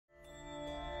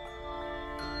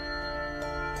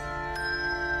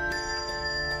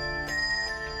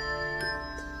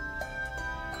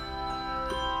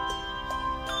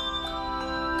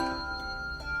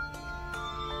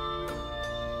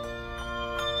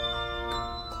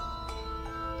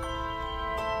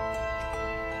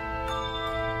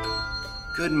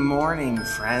Good morning,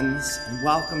 friends, and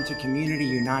welcome to Community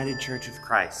United Church of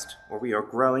Christ, where we are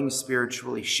growing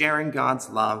spiritually, sharing God's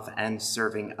love, and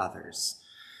serving others.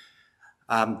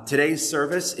 Today's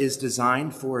service is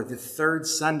designed for the third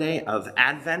Sunday of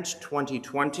Advent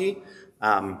 2020.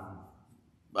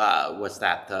 What's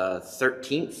that, the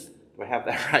 13th? Do I have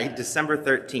that right? December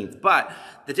 13th. But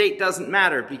the date doesn't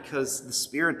matter because the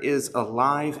Spirit is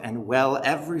alive and well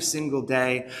every single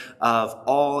day of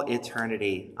all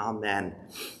eternity. Amen.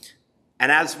 And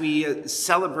as we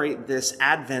celebrate this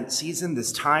Advent season,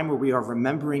 this time where we are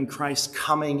remembering Christ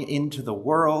coming into the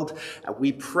world,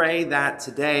 we pray that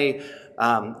today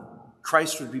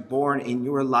Christ would be born in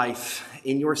your life,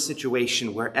 in your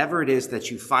situation, wherever it is that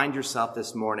you find yourself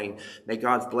this morning. May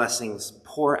God's blessings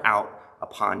pour out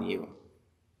upon you.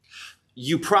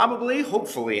 You probably,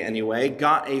 hopefully anyway,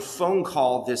 got a phone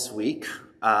call this week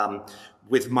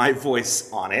with my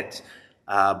voice on it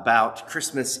about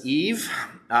Christmas Eve.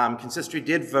 Consistory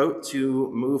did vote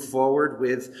to move forward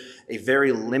with a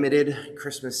very limited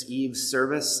Christmas Eve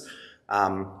service.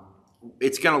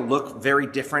 It's going to look very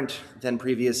different than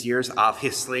previous years,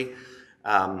 obviously.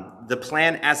 The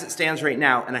plan as it stands right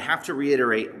now, and I have to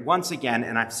reiterate once again,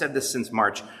 and I've said this since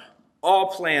March,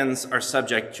 all plans are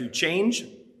subject to change.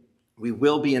 We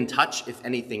will be in touch if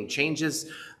anything changes.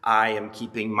 I am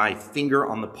keeping my finger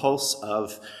on the pulse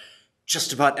of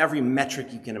just about every metric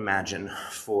you can imagine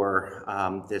for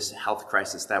this health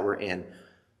crisis that we're in.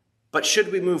 But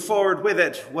should we move forward with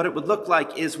it, what it would look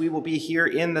like is we will be here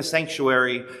in the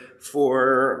sanctuary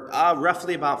for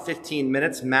roughly about 15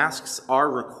 minutes. Masks are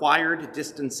required,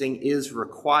 distancing is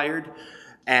required,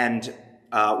 and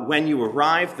when you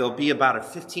arrive, there'll be about a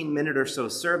 15-minute or so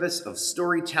service of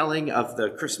storytelling of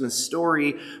the Christmas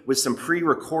story with some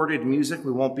pre-recorded music.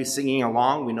 We won't be singing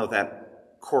along. We know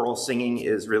that choral singing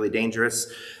is really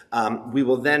dangerous. We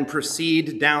will then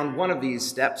proceed down one of these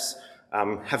steps,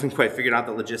 haven't quite figured out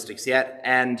the logistics yet,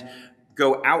 and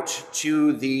go out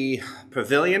to the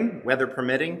pavilion, weather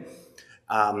permitting,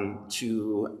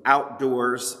 to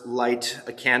outdoors light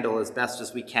a candle as best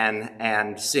as we can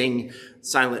and sing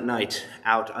Silent Night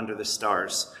out under the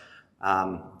stars.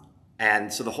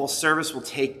 And so the whole service will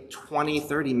take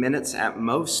 20-30 minutes at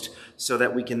most so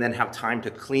that we can then have time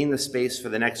to clean the space for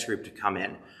the next group to come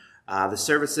in. The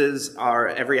services are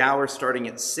every hour starting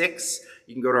at 6.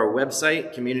 You can go to our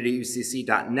website,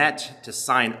 communityucc.net, to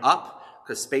sign up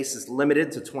because space is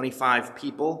limited to 25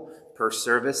 people per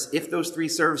service. If those 3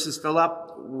 services fill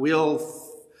up, we'll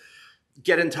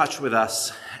get in touch with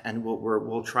us and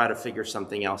we'll try to figure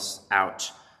something else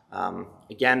out.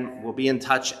 Again, we'll be in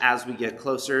touch as we get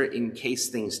closer in case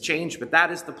things change, but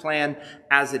that is the plan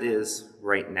as it is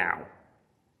right now.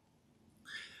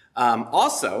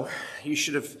 Also, you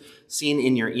should have seen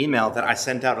in your email that I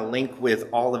sent out a link with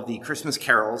all of the Christmas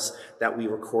carols that we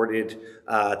recorded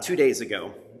 2 days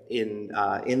ago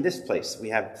in this place. We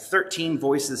have 13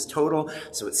 voices total,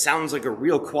 so it sounds like a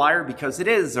real choir because it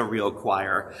is a real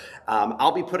choir.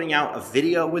 I'll be putting out a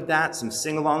video with that, some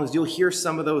sing-alongs. You'll hear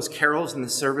some of those carols in the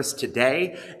service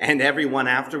today and everyone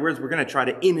afterwards. We're going to try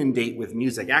to inundate with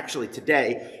music. Actually,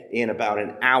 today, in about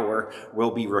an hour,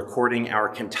 we'll be recording our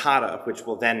cantata, which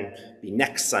will then be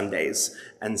next Sundays.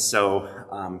 And so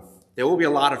there will be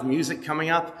a lot of music coming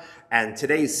up. And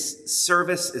today's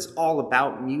service is all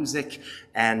about music,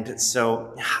 and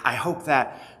so I hope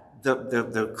that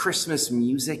the Christmas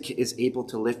music is able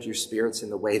to lift your spirits in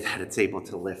the way that it's able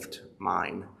to lift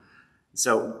mine.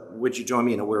 So would you join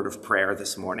me in a word of prayer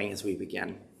this morning as we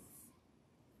begin?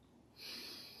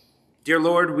 Dear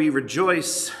Lord, we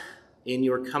rejoice in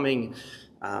your coming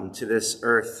to this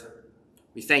earth.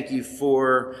 We thank you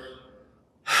for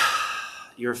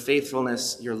your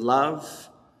faithfulness, your love,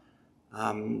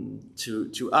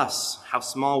 to us, how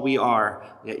small we are,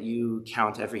 yet you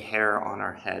count every hair on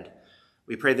our head.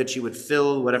 We pray that you would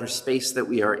fill whatever space that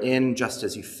we are in, just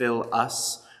as you fill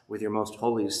us with your most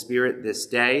Holy Spirit this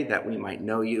day, that we might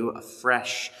know you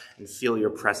afresh and feel your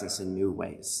presence in new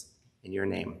ways. In your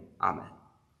name, amen.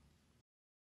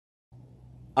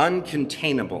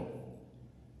 Uncontainable,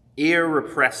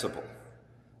 irrepressible,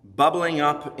 bubbling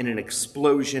up in an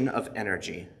explosion of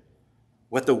energy.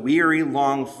 What the weary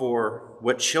long for,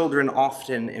 what children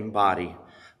often embody,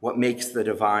 what makes the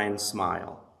divine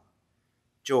smile.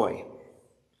 Joy.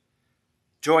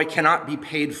 Joy cannot be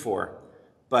paid for,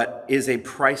 but is a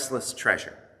priceless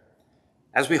treasure.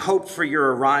 As we hope for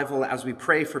your arrival, as we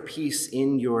pray for peace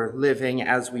in your living,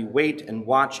 as we wait and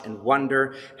watch and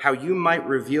wonder how you might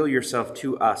reveal yourself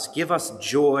to us, give us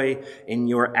joy in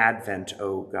your advent,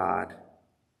 O God.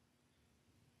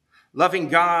 Loving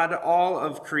God, all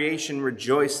of creation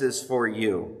rejoices for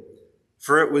you.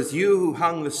 For it was you who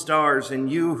hung the stars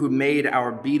and you who made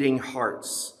our beating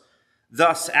hearts.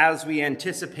 Thus, as we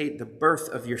anticipate the birth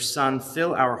of your Son,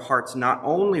 fill our hearts not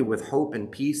only with hope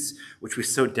and peace, which we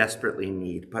so desperately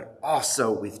need, but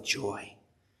also with joy.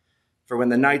 For when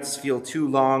the nights feel too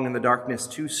long and the darkness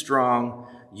too strong,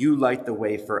 you light the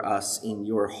way for us. In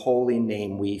your holy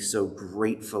name we so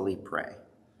gratefully pray.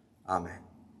 Amen.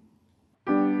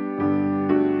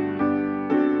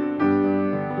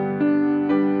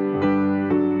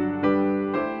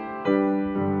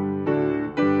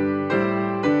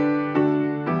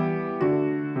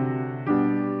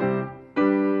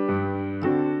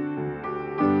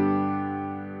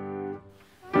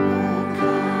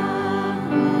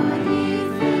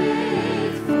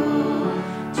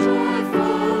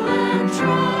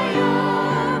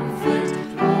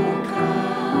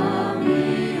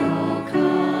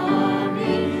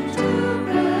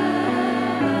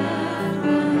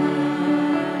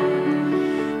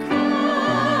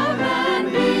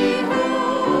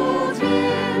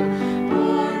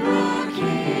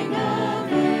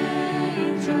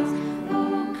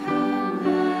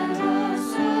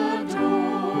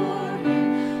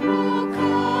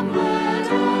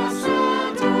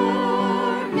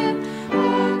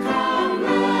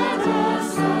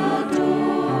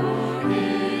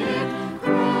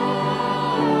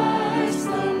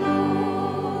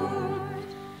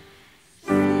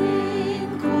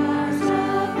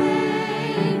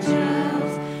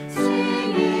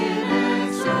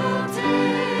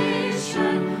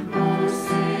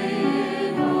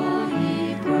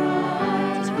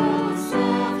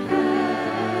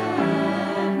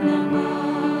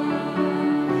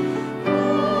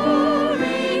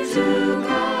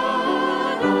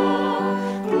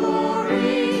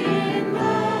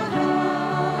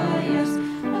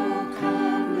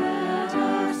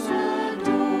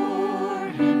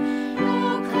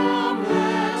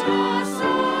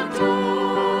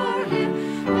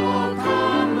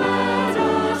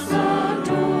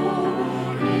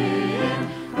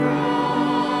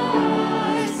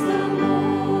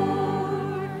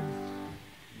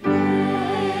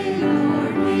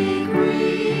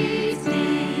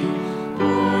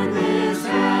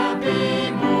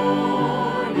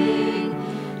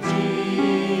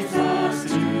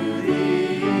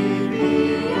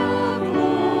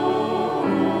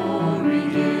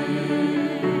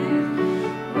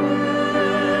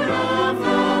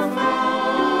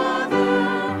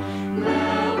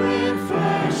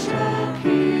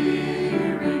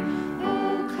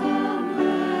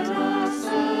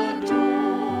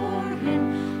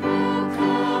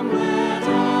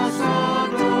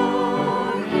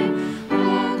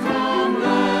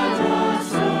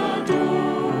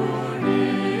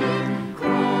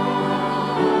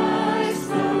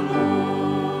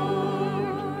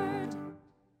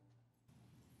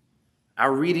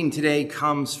 Our reading today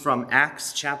comes from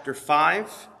Acts chapter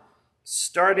 5,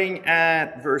 starting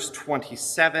at verse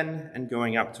 27 and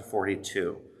going up to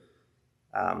 42.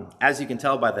 As you can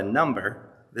tell by the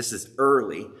number, this is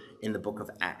early in the book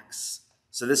of Acts.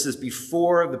 So this is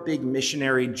before the big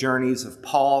missionary journeys of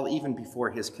Paul, even before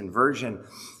his conversion.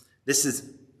 This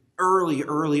is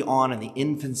early on in the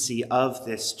infancy of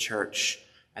this church.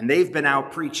 And they've been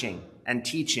out preaching and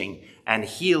teaching and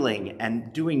healing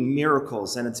and doing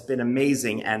miracles, and it's been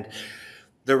amazing. And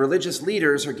the religious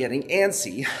leaders are getting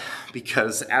antsy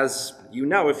because, as you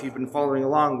know, if you've been following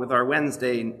along with our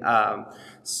Wednesday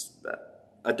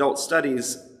adult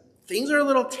studies, things are a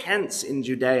little tense in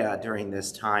Judea during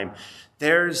this time.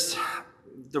 The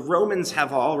Romans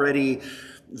have already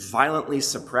violently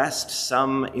suppressed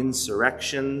some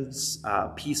insurrections,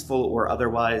 peaceful or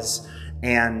otherwise,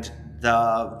 and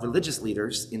the religious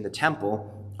leaders in the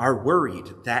temple are worried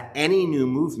that any new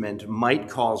movement might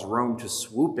cause Rome to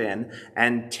swoop in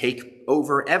and take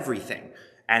over everything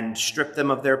and strip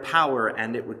them of their power,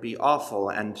 and it would be awful,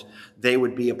 and they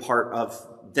would be a part of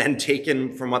then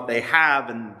taken from what they have,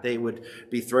 and they would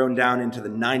be thrown down into the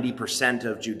 90%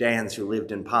 of Judeans who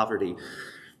lived in poverty.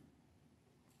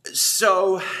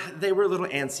 So they were a little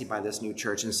antsy by this new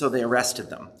church, and so they arrested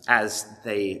them, as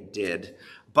they did.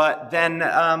 But then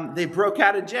they broke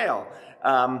out of jail.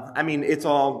 It's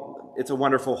a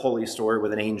wonderful holy story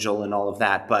with an angel and all of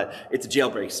that, but it's a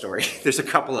jailbreak story. There's a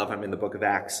couple of them in the book of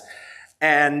Acts.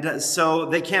 And so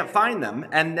they can't find them.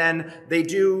 And then they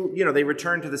they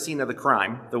return to the scene of the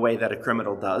crime, the way that a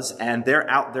criminal does, and they're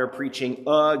out there preaching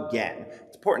again.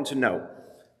 It's important to note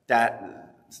that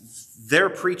their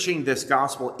preaching this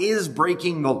gospel is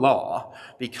breaking the law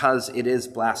because it is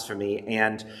blasphemy,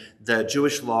 and the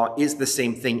Jewish law is the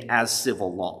same thing as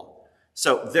civil law.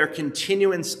 So their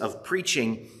continuance of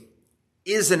preaching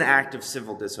is an act of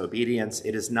civil disobedience.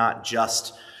 It is not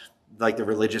just like the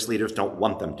religious leaders don't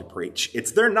want them to preach.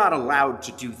 They're not allowed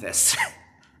to do this.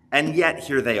 And yet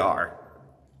here they are.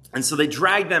 And so they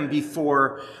drag them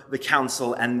before the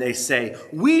council and they say,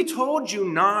 "We told you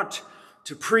not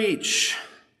to preach."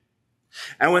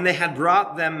 And when they had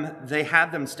brought them, they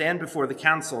had them stand before the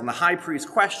council, and the high priest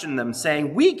questioned them,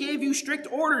 saying, "We gave you strict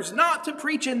orders not to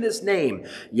preach in this name.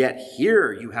 Yet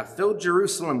here you have filled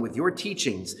Jerusalem with your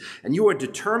teachings, and you are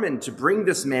determined to bring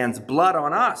this man's blood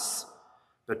on us."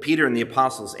 But Peter and the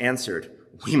apostles answered,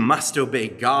 "We must obey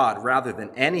God rather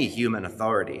than any human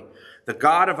authority. The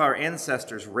God of our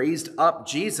ancestors raised up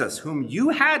Jesus, whom you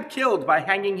had killed by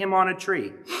hanging him on a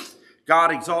tree.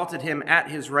 God exalted him at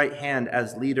his right hand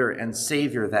as leader and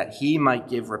savior, that he might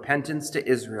give repentance to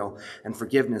Israel and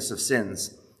forgiveness of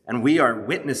sins. And we are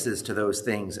witnesses to those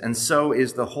things, and so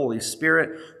is the Holy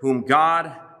Spirit, whom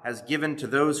God has given to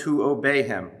those who obey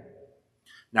him."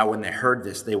 Now when they heard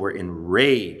this, they were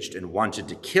enraged and wanted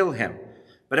to kill him.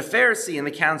 But a Pharisee in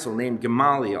the council named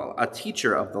Gamaliel, a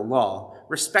teacher of the law,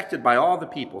 respected by all the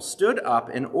people, stood up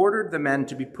and ordered the men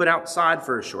to be put outside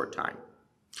for a short time.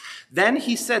 Then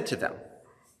he said to them,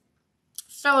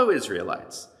 "Fellow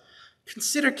Israelites,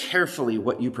 consider carefully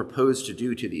what you propose to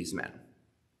do to these men.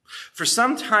 For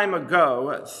some time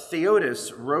ago,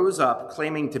 Theudas rose up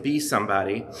claiming to be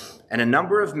somebody, and a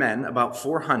number of men, about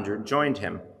 400, joined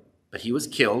him. But he was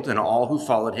killed, and all who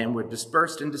followed him were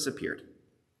dispersed and disappeared.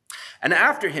 And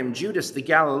after him, Judas the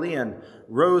Galilean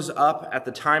rose up at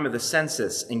the time of the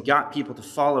census and got people to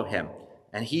follow him.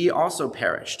 And he also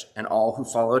perished, and all who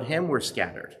followed him were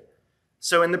scattered.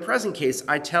 So in the present case,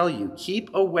 I tell you,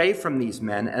 keep away from these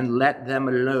men and let them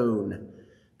alone.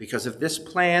 Because if this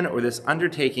plan or this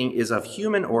undertaking is of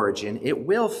human origin, it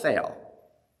will fail.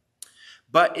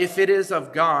 But if it is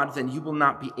of God, then you will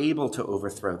not be able to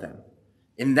overthrow them.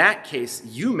 In that case,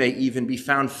 you may even be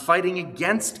found fighting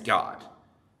against God."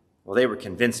 Well, they were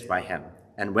convinced by him,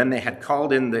 and when they had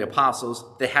called in the apostles,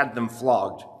 they had them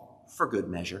flogged for good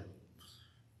measure.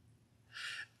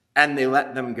 And they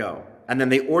let them go, and then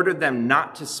they ordered them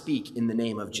not to speak in the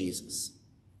name of Jesus.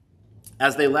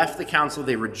 As they left the council,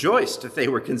 they rejoiced that they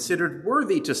were considered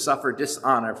worthy to suffer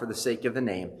dishonor for the sake of the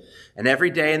name. And every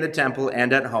day in the temple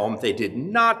and at home, they did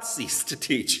not cease to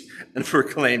teach and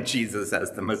proclaim Jesus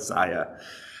as the Messiah.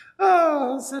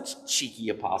 Oh, such cheeky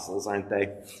apostles, aren't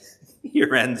they?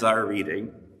 Here ends our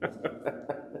reading.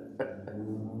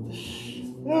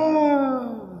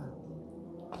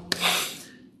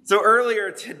 So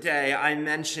earlier today, I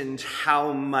mentioned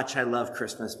how much I love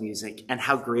Christmas music and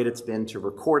how great it's been to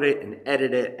record it and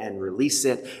edit it and release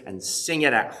it and sing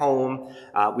it at home.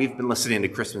 We've been listening to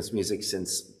Christmas music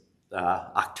since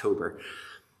October.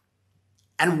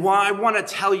 And I want to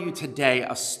tell you today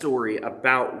a story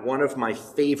about one of my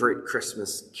favorite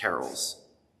Christmas carols.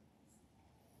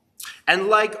 And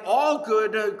like all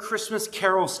good Christmas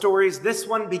carol stories, this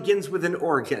one begins with an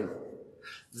organ.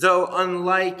 Though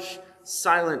unlike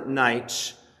Silent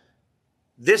Night,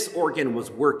 this organ was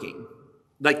working.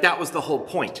 Like, that was the whole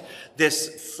point.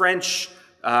 This French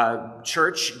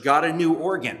church got a new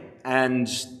organ, and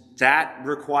that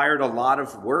required a lot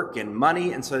of work and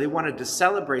money, and so they wanted to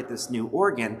celebrate this new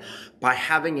organ by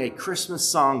having a Christmas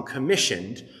song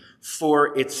commissioned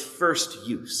for its first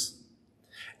use.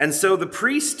 And so the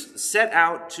priest set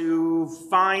out to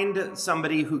find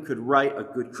somebody who could write a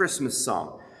good Christmas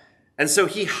song. And so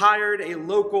he hired a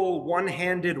local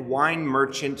one-handed wine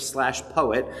merchant /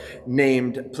 poet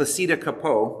named Placide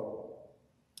Cappeau.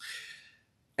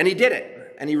 And he did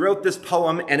it. And he wrote this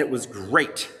poem, and it was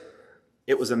great.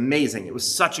 It was amazing. It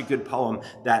was such a good poem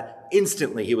that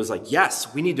instantly he was like,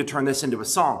 yes, we need to turn this into a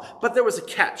song. But there was a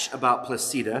catch about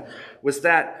Placide, was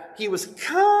that he was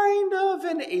kind of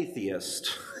an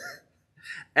atheist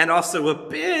and also a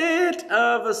bit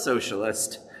of a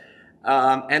socialist.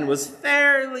 And was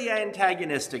fairly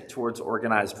antagonistic towards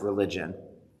organized religion.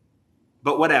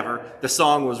 But whatever, the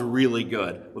song was really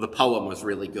good. Well, the poem was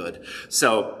really good.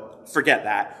 So forget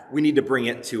that. We need to bring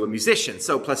it to a musician.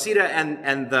 So Placide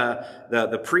and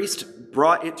the priest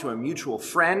brought it to a mutual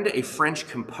friend, a French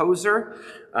composer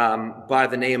by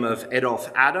the name of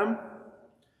Adolphe Adam,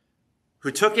 who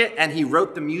took it and he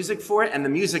wrote the music for it. And the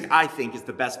music, I think, is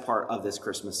the best part of this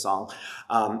Christmas song.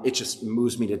 It just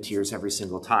moves me to tears every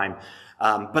single time.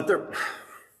 But there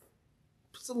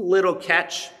was a little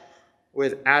catch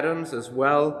with Adams as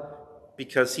well,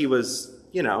 because he was,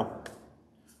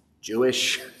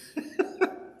 Jewish.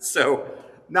 So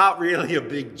not really a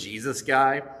big Jesus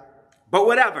guy. But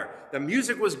whatever, the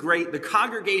music was great, the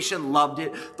congregation loved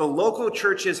it, the local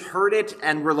churches heard it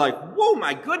and were like, whoa,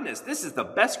 my goodness, this is the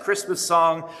best Christmas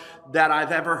song that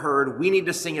I've ever heard. We need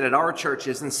to sing it at our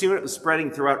churches. And soon it was spreading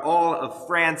throughout all of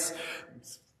France.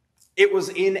 It was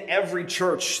in every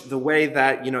church the way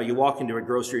that, you walk into a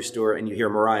grocery store and you hear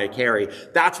Mariah Carey.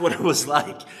 That's what it was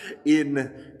like in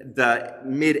the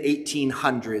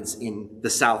mid-1800s in the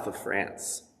south of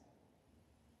France.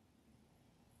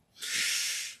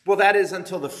 Well, that is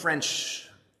until the French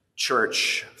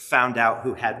church found out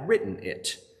who had written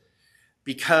it.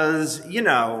 Because,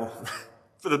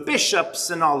 for the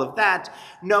bishops and all of that,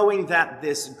 knowing that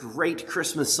this great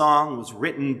Christmas song was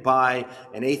written by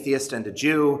an atheist and a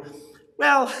Jew,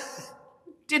 well,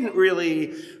 didn't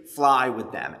really fly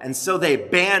with them. And so they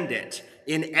banned it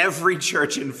in every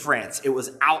church in France. It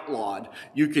was outlawed.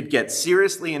 You could get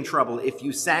seriously in trouble if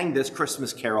you sang this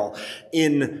Christmas carol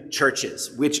in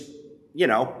churches, which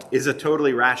is a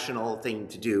totally rational thing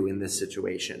to do in this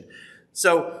situation.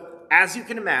 So, as you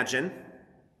can imagine,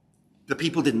 the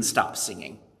people didn't stop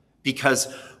singing.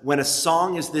 Because when a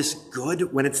song is this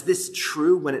good, when it's this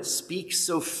true, when it speaks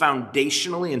so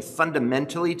foundationally and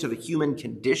fundamentally to the human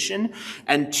condition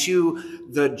and to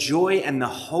the joy and the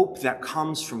hope that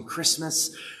comes from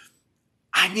Christmas,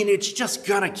 it's just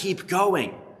gonna keep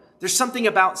going. There's something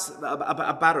about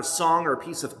a song or a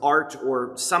piece of art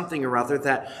or something or other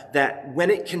that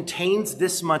when it contains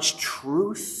this much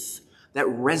truth that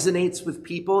resonates with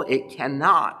people, it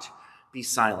cannot be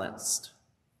silenced.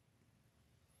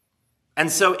 And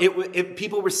so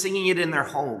people were singing it in their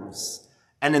homes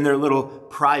and in their little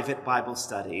private Bible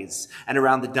studies and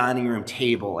around the dining room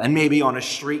table and maybe on a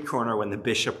street corner when the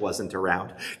bishop wasn't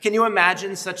around. Can you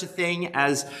imagine such a thing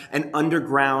as an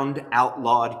underground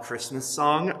outlawed Christmas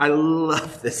song? I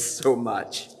love this so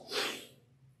much.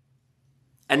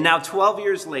 And now 12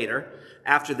 years later,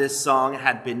 after this song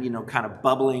had been, kind of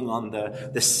bubbling on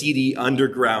the seedy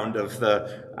underground of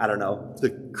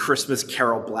the Christmas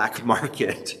carol black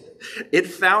market, it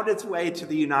found its way to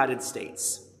the United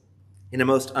States in a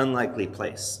most unlikely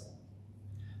place.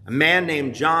 A man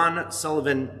named John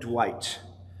Sullivan Dwight,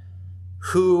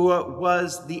 who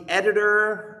was the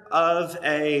editor of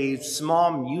a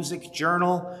small music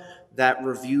journal that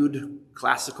reviewed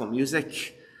classical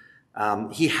music.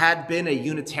 He had been a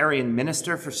Unitarian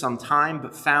minister for some time,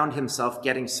 but found himself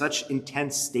getting such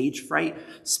intense stage fright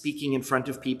speaking in front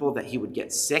of people that he would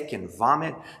get sick and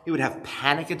vomit. He would have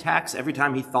panic attacks every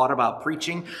time he thought about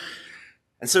preaching.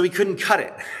 And so he couldn't cut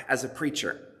it as a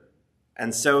preacher.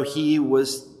 And so he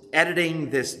was editing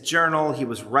this journal. He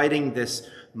was writing this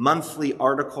monthly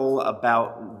article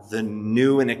about the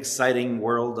new and exciting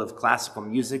world of classical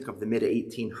music of the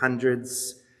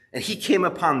mid-1800s. And he came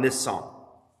upon this song.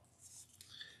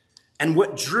 And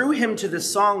what drew him to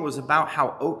this song was about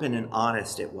how open and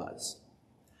honest it was.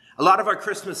 A lot of our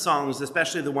Christmas songs,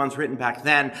 especially the ones written back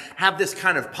then, have this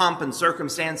kind of pomp and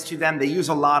circumstance to them. They use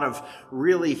a lot of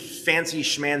really fancy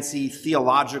schmancy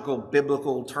theological,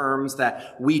 biblical terms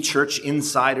that we church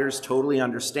insiders totally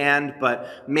understand, but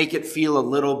make it feel a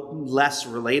little less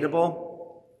relatable.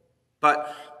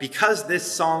 But because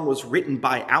this song was written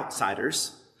by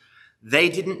outsiders, they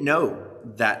didn't know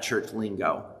that church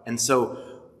lingo. And so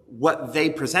what they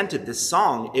presented, this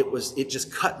song, it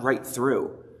just cut right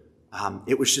through.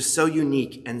 It was just so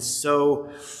unique and so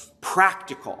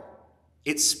practical.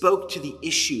 It spoke to the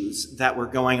issues that were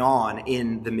going on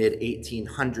in the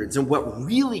mid-1800s. And what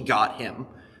really got him,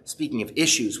 speaking of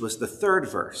issues, was the third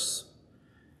verse.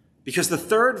 Because the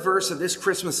third verse of this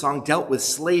Christmas song dealt with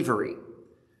slavery.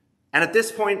 And at this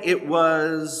point, it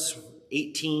was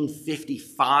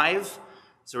 1855.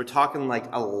 So we're talking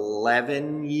like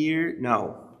 10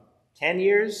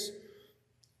 years?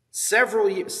 Several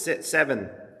years, 7.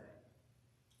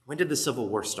 When did the Civil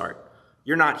War start?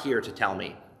 You're not here to tell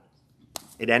me.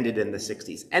 It ended in the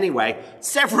 60s. Anyway,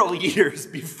 several years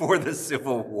before the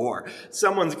Civil War.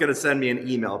 Someone's going to send me an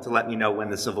email to let me know when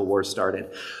the Civil War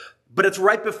started. But it's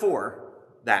right before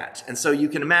that. And so you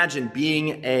can imagine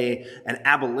being an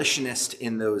abolitionist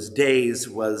in those days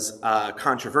was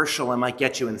controversial and might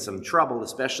get you in some trouble,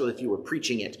 especially if you were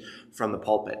preaching it from the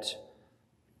pulpit.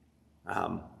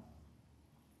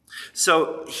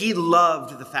 So he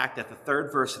loved the fact that the third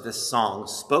verse of this song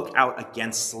spoke out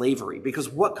against slavery, because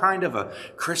what kind of a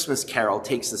Christmas carol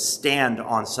takes a stand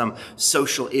on some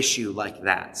social issue like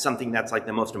that, something that's like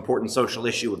the most important social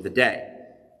issue of the day?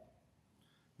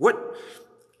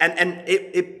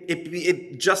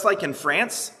 It just like in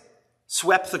France,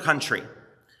 swept the country.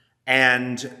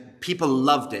 and people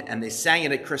loved it, and they sang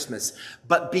it at Christmas.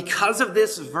 But because of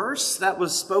this verse that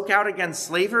was spoke out against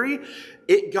slavery,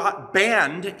 it got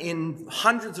banned in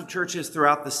hundreds of churches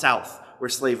throughout the South where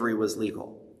slavery was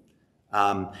legal.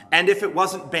 And if it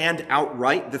wasn't banned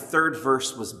outright, the third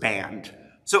verse was banned.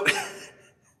 So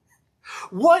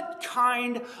what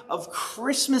kind of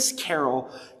Christmas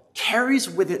carol carries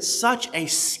with it such a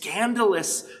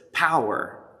scandalous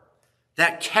power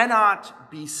that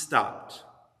cannot be stopped?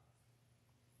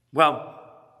 Well,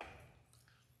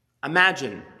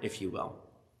 imagine, if you will,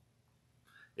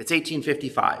 it's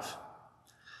 1855.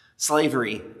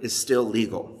 Slavery is still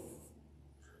legal.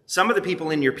 Some of the people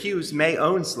in your pews may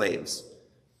own slaves.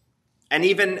 And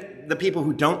even the people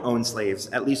who don't own slaves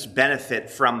at least benefit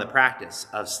from the practice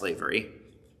of slavery.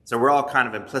 So we're all kind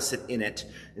of implicit in it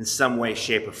in some way,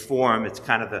 shape, or form. It's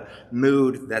kind of the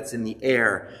mood that's in the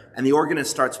air. And the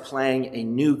organist starts playing a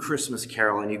new Christmas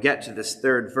carol, and you get to this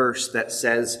third verse that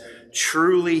says,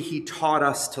 "Truly he taught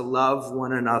us to love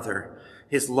one another.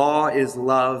 His law is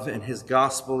love, and his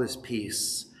gospel is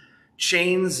peace.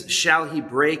 Chains shall he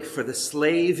break, for the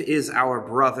slave is our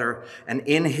brother, and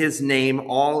in his name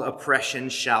all oppression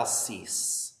shall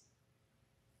cease."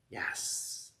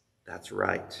 Yes, that's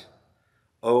right.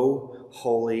 O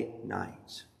holy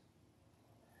night.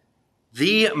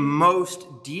 The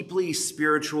most deeply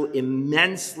spiritual,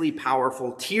 immensely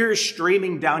powerful, tears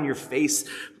streaming down your face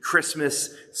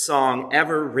Christmas song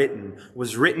ever written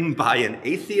was written by an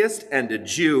atheist and a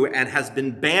Jew and has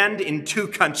been banned in 2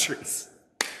 countries.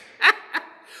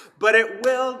 But it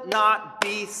will not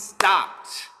be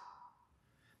stopped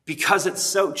because it's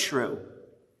so true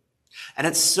and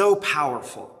it's so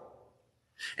powerful.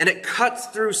 And it cuts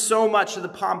through so much of the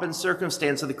pomp and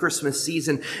circumstance of the Christmas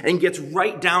season and gets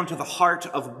right down to the heart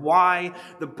of why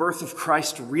the birth of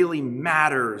Christ really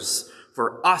matters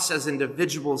for us as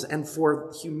individuals and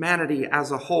for humanity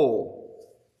as a whole.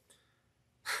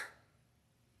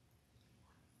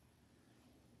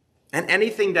 And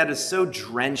anything that is so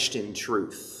drenched in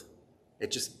truth,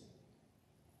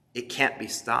 it can't be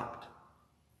stopped.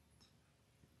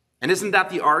 And isn't that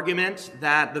the argument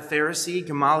that the Pharisee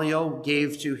Gamaliel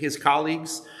gave to his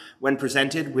colleagues when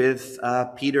presented with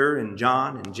Peter and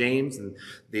John and James and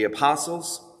the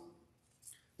apostles?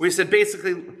 We said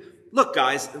basically, look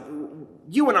guys,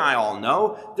 you and I all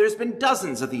know there's been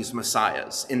dozens of these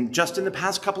messiahs just in the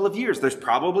past couple of years. There's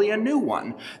probably a new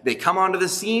one. They come onto the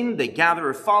scene, they gather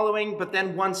a following, but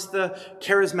then once the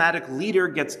charismatic leader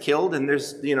gets killed and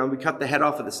we cut the head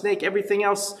off of the snake, everything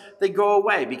else, they go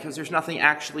away because there's nothing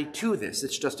actually to this.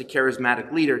 It's just a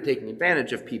charismatic leader taking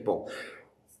advantage of people.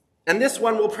 And this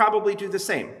one will probably do the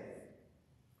same.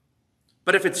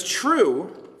 But if it's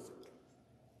true,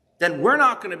 then we're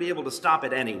not going to be able to stop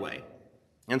it anyway.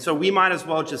 And so we might as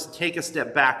well just take a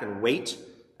step back and wait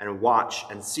and watch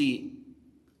and see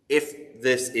if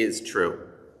this is true.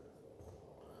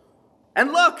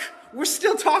 And look, we're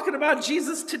still talking about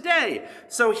Jesus today.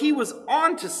 So he was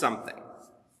on to something.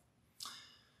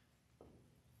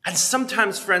 And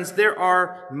sometimes, friends, there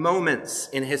are moments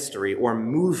in history or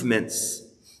movements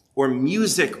or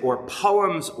music or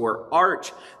poems or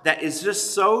art that is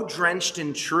just so drenched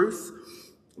in truth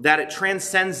that it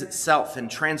transcends itself and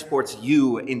transports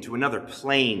you into another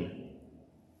plane.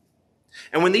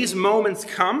 And when these moments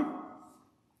come,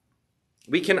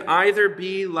 we can either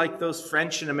be like those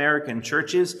French and American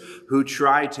churches who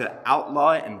try to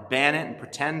outlaw it and ban it and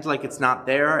pretend like it's not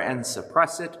there and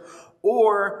suppress it,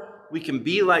 or we can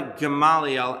be like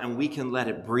Gamaliel and we can let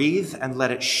it breathe and let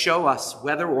it show us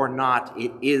whether or not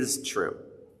it is true.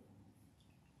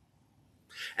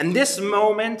 And this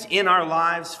moment in our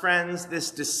lives, friends,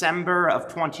 this December of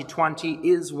 2020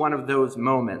 is one of those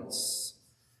moments.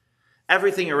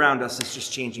 Everything around us is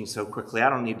just changing so quickly. I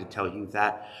don't need to tell you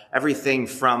that. Everything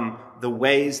from the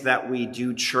ways that we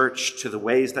do church to the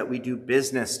ways that we do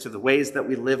business to the ways that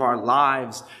we live our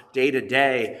lives day to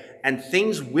day. And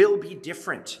things will be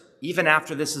different even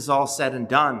after this is all said and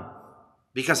done.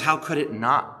 Because how could it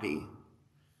not be?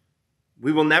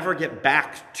 We will never get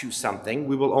back to something.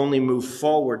 We will only move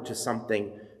forward to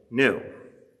something new.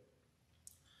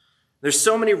 There's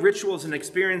so many rituals and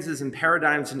experiences and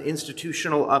paradigms and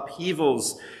institutional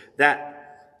upheavals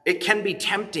that it can be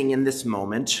tempting in this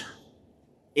moment,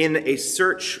 in a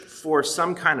search for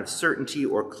some kind of certainty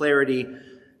or clarity,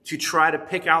 to try to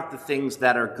pick out the things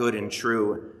that are good and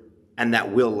true and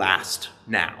that will last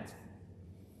now.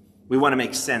 We want to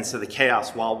make sense of the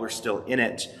chaos while we're still in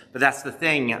it. But that's the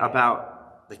thing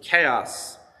about the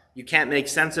chaos. You can't make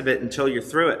sense of it until you're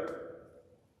through it.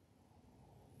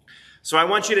 So I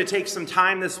want you to take some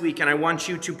time this week and I want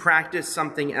you to practice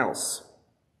something else.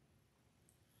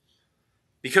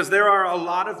 Because there are a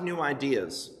lot of new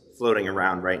ideas floating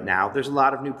around right now. There's a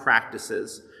lot of new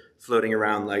practices floating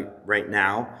around right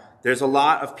now. There's a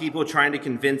lot of people trying to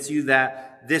convince you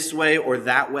that this way or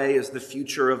that way is the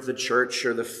future of the church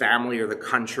or the family or the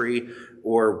country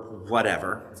or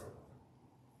whatever.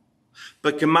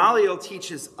 But Gamaliel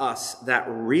teaches us that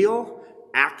real,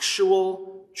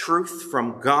 actual truth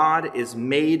from God is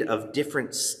made of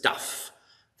different stuff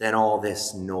than all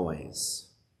this noise.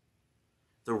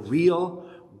 The real,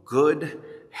 good,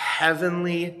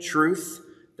 heavenly truth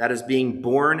that is being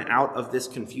born out of this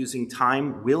confusing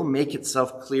time will make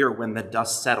itself clear when the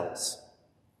dust settles.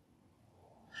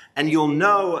 And you'll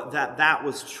know that that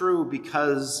was true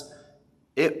because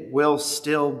it will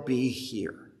still be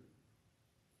here.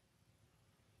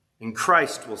 And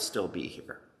Christ will still be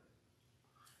here.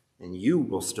 And you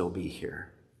will still be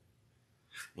here.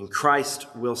 And Christ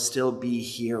will still be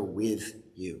here with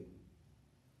you.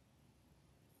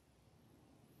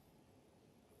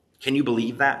 Can you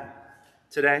believe that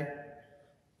today?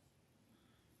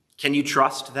 Can you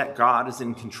trust that God is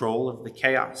in control of the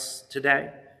chaos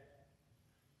today?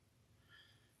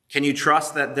 Can you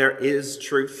trust that there is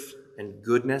truth and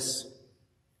goodness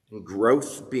and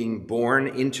growth being born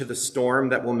into the storm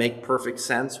that will make perfect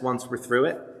sense once we're through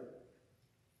it?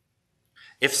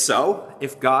 If so,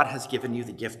 if God has given you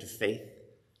the gift of faith,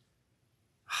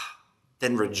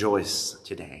 then rejoice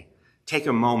today. Take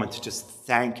a moment to just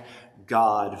thank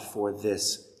God for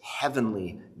this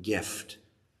heavenly gift,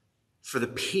 for the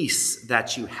peace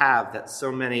that you have that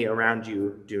so many around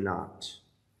you do not.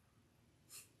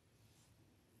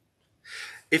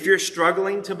 If you're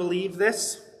struggling to believe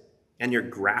this and you're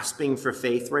grasping for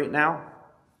faith right now,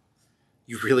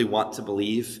 you really want to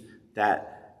believe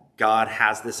that God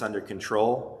has this under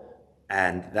control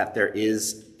and that there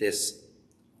is this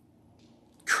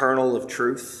kernel of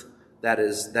truth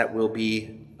that will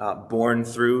be born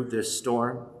through this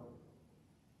storm,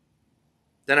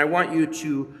 then I want you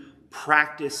to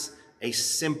practice a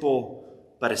simple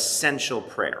but essential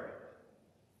prayer.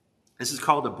 This is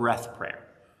called a breath prayer.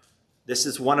 This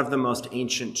is one of the most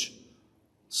ancient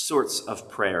sorts of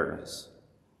prayers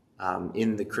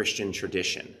in the Christian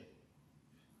tradition.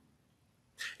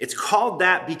 It's called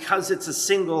that because it's a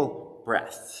single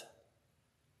breath.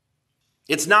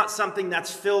 It's not something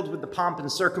that's filled with the pomp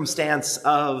and circumstance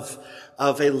of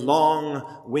a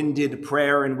long-winded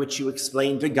prayer in which you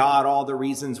explain to God all the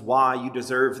reasons why you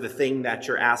deserve the thing that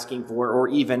you're asking for, or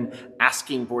even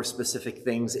asking for specific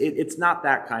things. It's not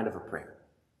that kind of a prayer.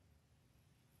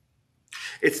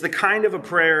 It's the kind of a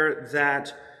prayer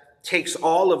that takes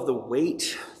all of the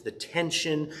weight, the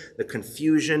tension, the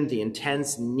confusion, the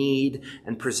intense need,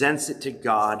 and presents it to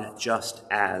God just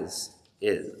as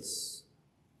is.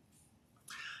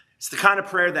 It's the kind of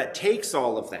prayer that takes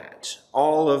all of that,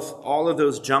 all of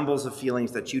those jumbles of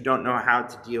feelings that you don't know how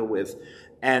to deal with,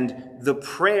 and the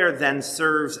prayer then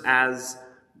serves as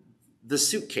the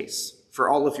suitcase for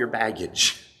all of your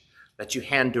baggage that you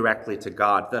hand directly to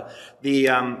God.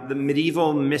 The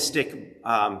medieval mystic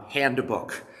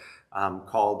handbook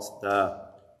called the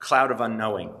Cloud of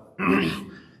Unknowing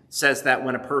says that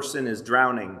when a person is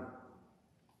drowning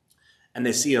and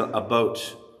they see a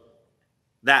boat,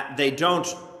 that they don't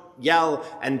yell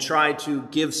and try to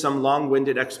give some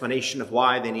long-winded explanation of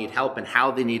why they need help and how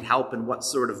they need help and what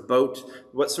sort of boat,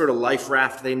 what sort of life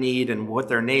raft they need and what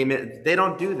their name is. They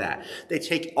don't do that. They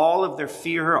take all of their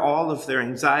fear, all of their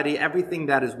anxiety, everything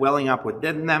that is welling up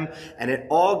within them, and it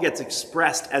all gets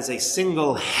expressed as a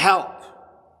single help.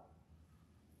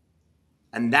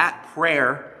 And that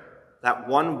prayer, that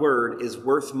one word, is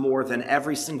worth more than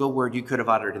every single word you could have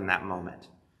uttered in that moment.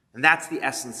 And that's the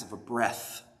essence of a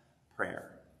breath prayer.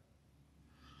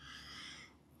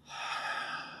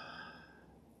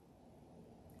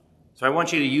 So I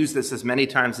want you to use this as many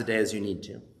times a day as you need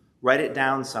to. Write it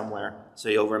down somewhere so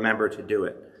you'll remember to do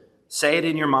it. Say it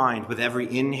in your mind with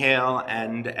every inhale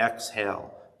and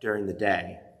exhale during the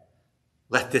day.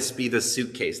 Let this be the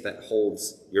suitcase that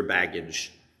holds your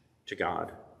baggage to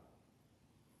God.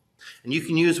 And you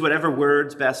can use whatever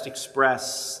words best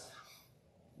express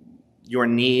your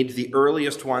need. The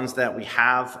earliest ones that we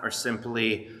have are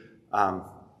simply,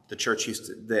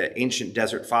 the ancient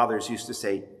desert fathers used to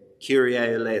say, Kyrie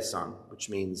eleison, which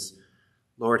means,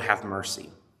 Lord, have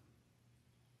mercy.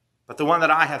 But the one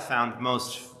that I have found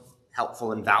most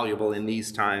helpful and valuable in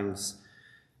these times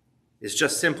is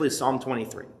just simply Psalm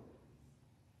 23.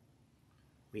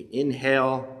 We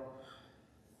inhale,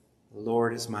 the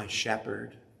Lord is my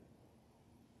shepherd.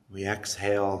 We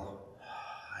exhale,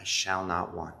 I shall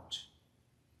not want.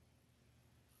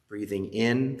 Breathing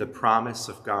in the promise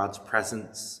of God's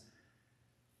presence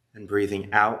and breathing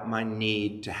out my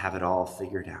need to have it all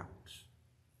figured out.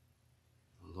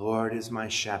 The Lord is my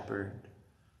shepherd,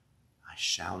 I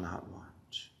shall not want.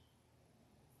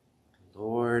 The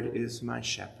Lord is my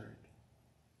shepherd,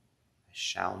 I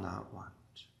shall not want.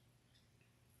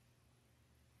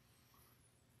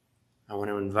 I want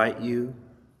to invite you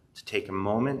to take a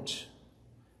moment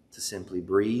to simply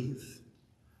breathe,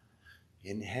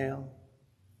 inhale,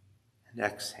 and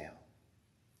exhale.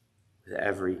 With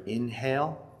every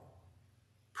inhale,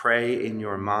 pray in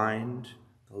your mind,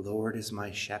 the Lord is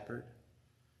my shepherd.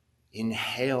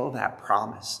 Inhale that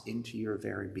promise into your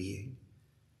very being.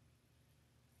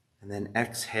 And then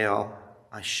exhale,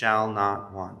 I shall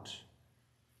not want.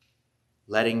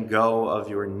 Letting go of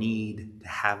your need to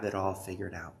have it all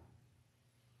figured out.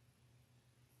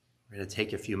 We're going to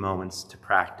take a few moments to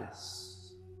practice.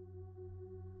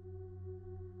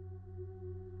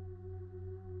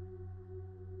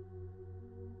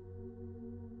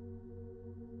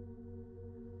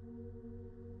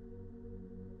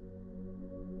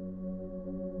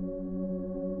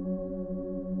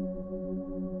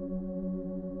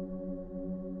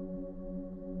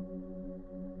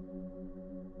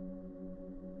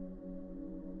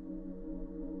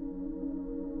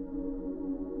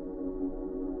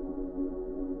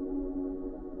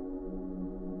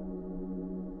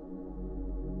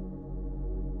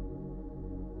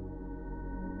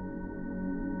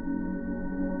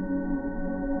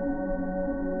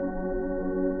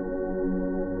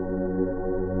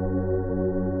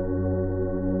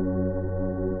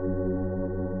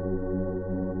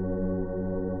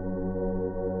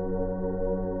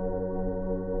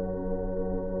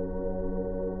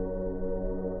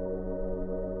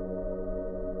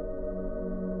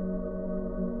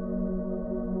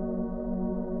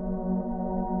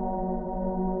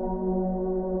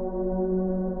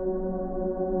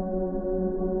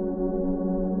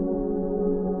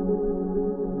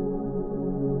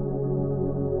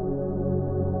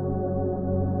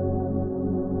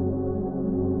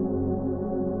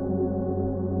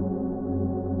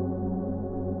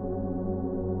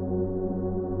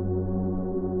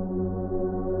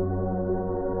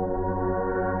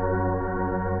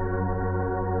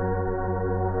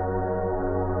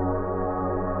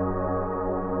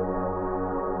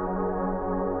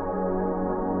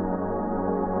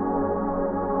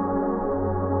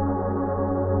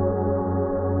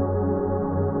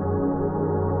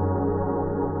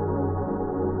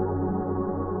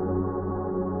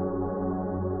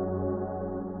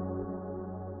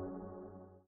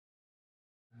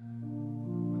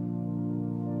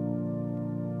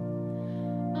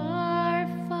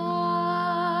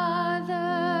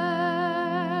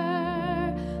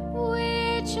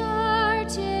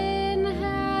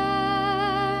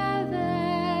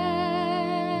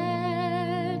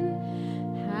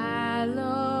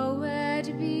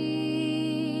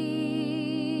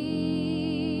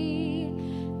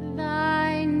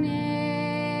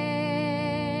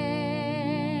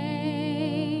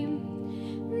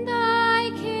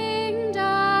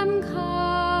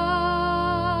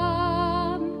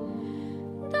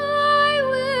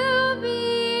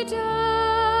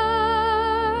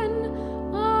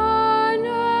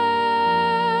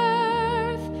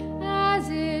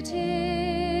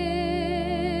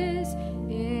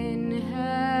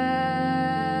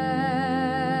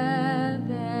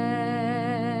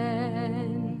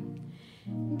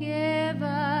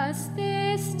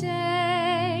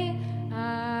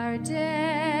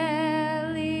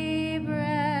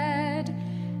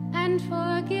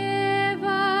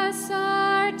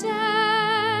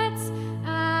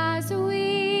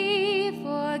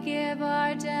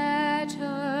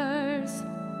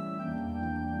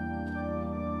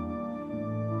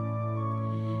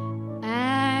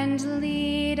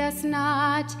 us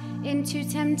not into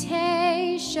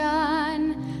temptation,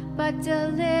 but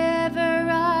deliver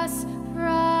us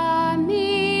from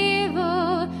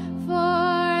evil.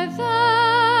 For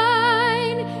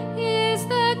thine is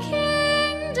the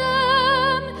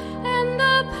kingdom and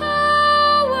the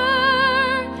power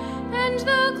and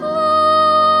the glory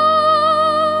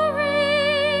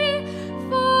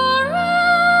forever.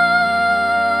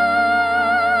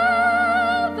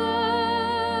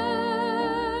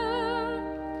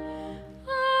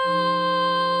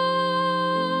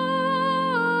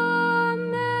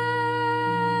 Amen.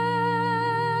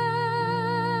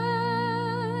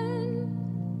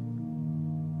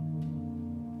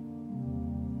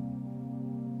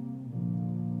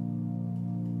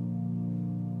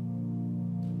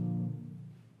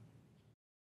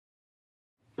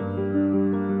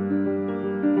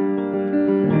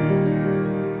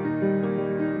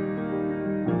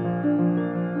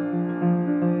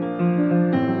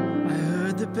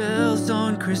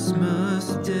 Christmas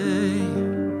Day.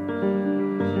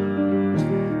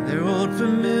 Their old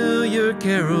familiar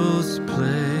carols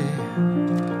play,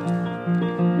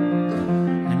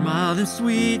 and mild and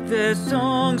sweet their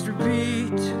songs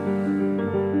repeat,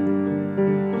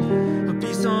 of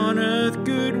peace on earth,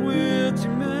 goodwill to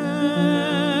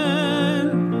men,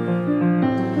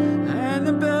 and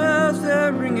the bells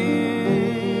they're ringing,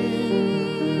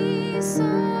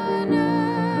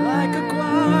 like a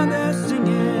choir they're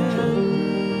singing.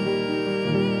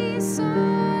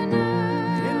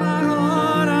 In my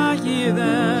heart I hear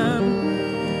them.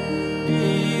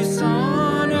 Peace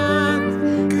on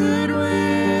earth,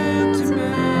 goodwill to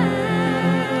men.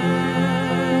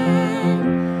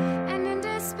 And in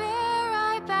despair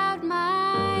I bowed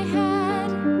my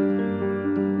head.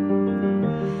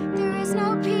 There is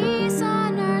no peace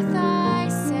on earth, I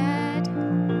said,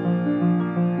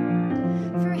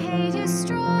 for hate is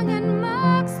strong and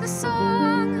mocks the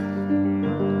song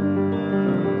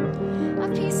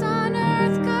of peace on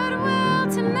earth, goodwill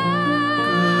to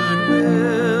men.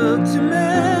 Goodwill to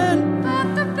men.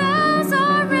 But the bells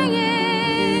are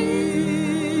ringing,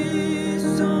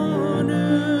 Peace on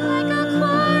like a earth.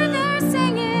 choir they're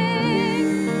singing.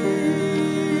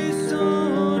 Peace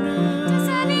on Does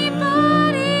earth.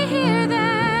 anybody hear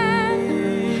them?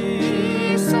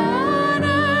 Peace on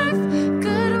earth,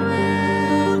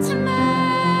 goodwill to men.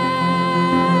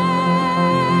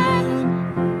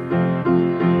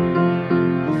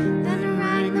 Then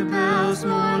rang the bells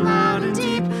more loud and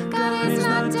deep. God is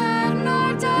not dead,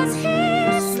 nor does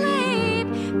he sleep.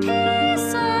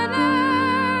 Peace on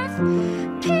earth,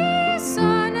 peace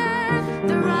on earth.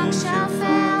 The wrong shall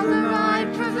fail, the right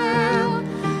prevail.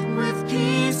 With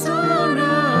peace on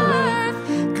earth,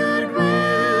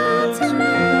 goodwill to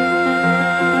men.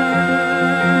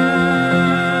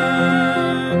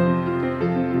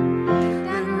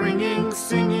 Then ringing,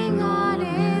 singing on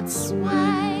its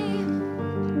way.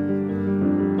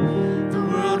 The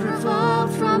world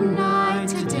revolved from night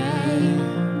to day.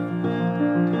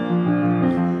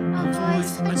 A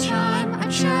voice, a chime,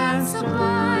 a chant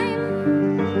sublime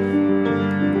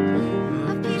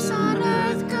of peace on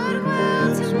earth,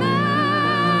 goodwill to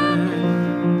men.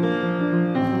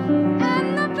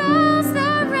 And the bells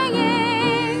they're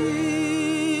ringing,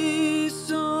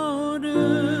 Peace on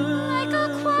earth. like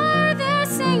a choir they're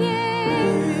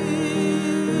singing.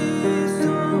 Peace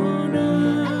on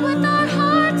earth. And with our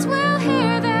hearts we'll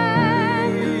hear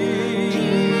them.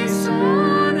 Peace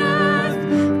on earth,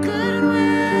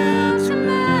 goodwill to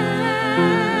men.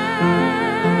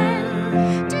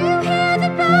 Do you hear the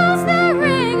bells they're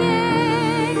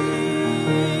ringing?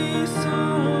 Peace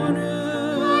on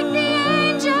earth. Like the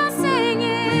angels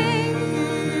singing.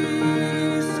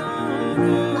 Peace on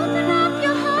earth. Open up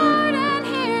your heart and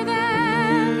hear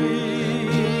them.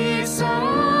 Peace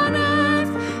on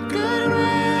earth,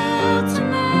 goodwill to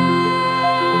men.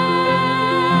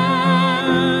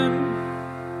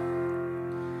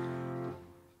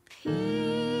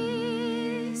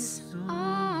 Peace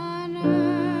on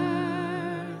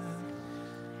earth.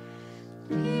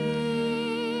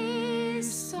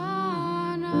 Peace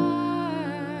on earth.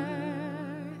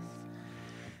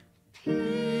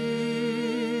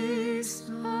 Peace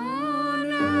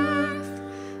on earth,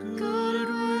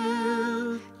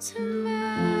 goodwill to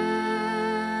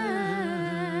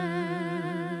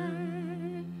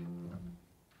men.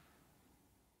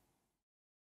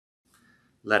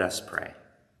 Let us pray.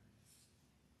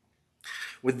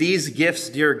 With these gifts,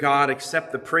 dear God,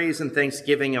 accept the praise and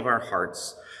thanksgiving of our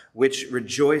hearts, which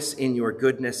rejoice in your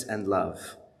goodness and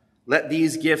love. Let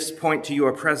these gifts point to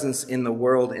your presence in the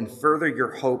world and further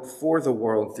your hope for the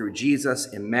world through Jesus,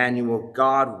 Emmanuel,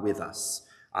 God with us.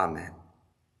 Amen.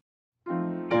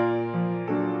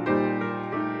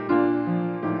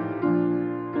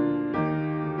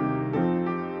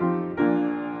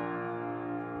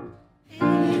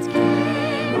 It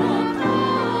came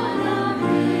upon a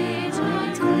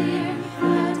midnight clear,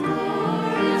 that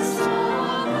glorious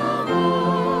song of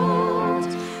old,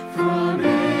 from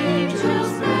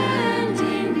angels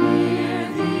bending near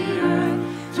the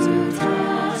earth to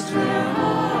touch their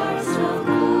hearts of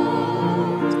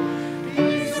gold.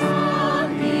 Peace on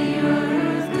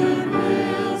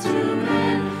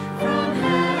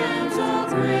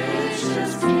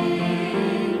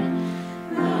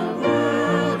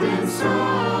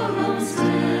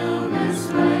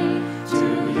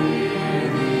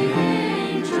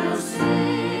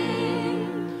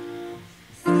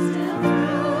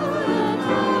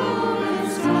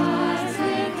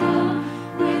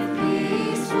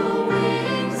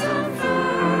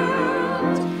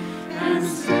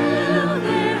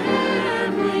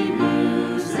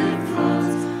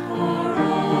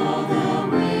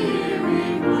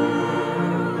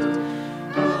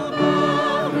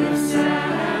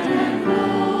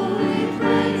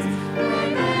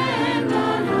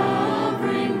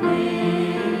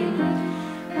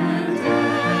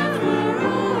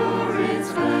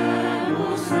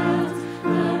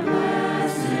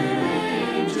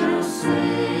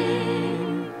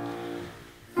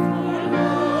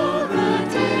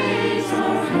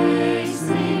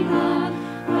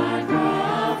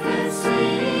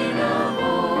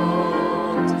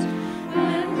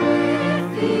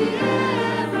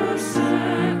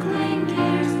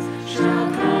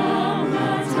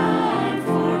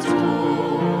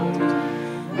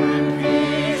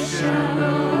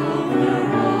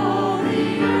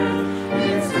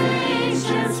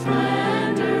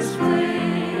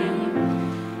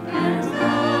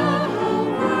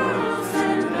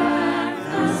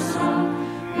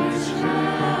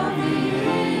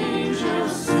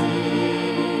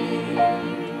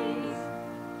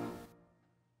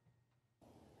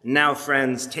now,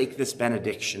 friends, take this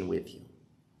benediction with you.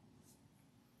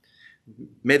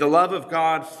 May the love of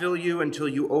God fill you until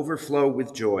you overflow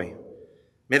with joy.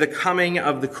 May the coming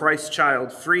of the Christ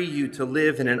child free you to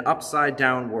live in an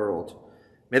upside-down world.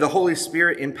 May the Holy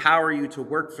Spirit empower you to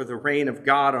work for the reign of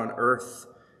God on earth.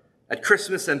 At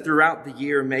Christmas and throughout the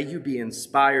year, may you be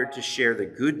inspired to share the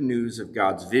good news of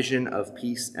God's vision of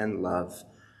peace and love.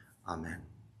 Amen.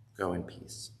 Go in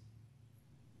peace.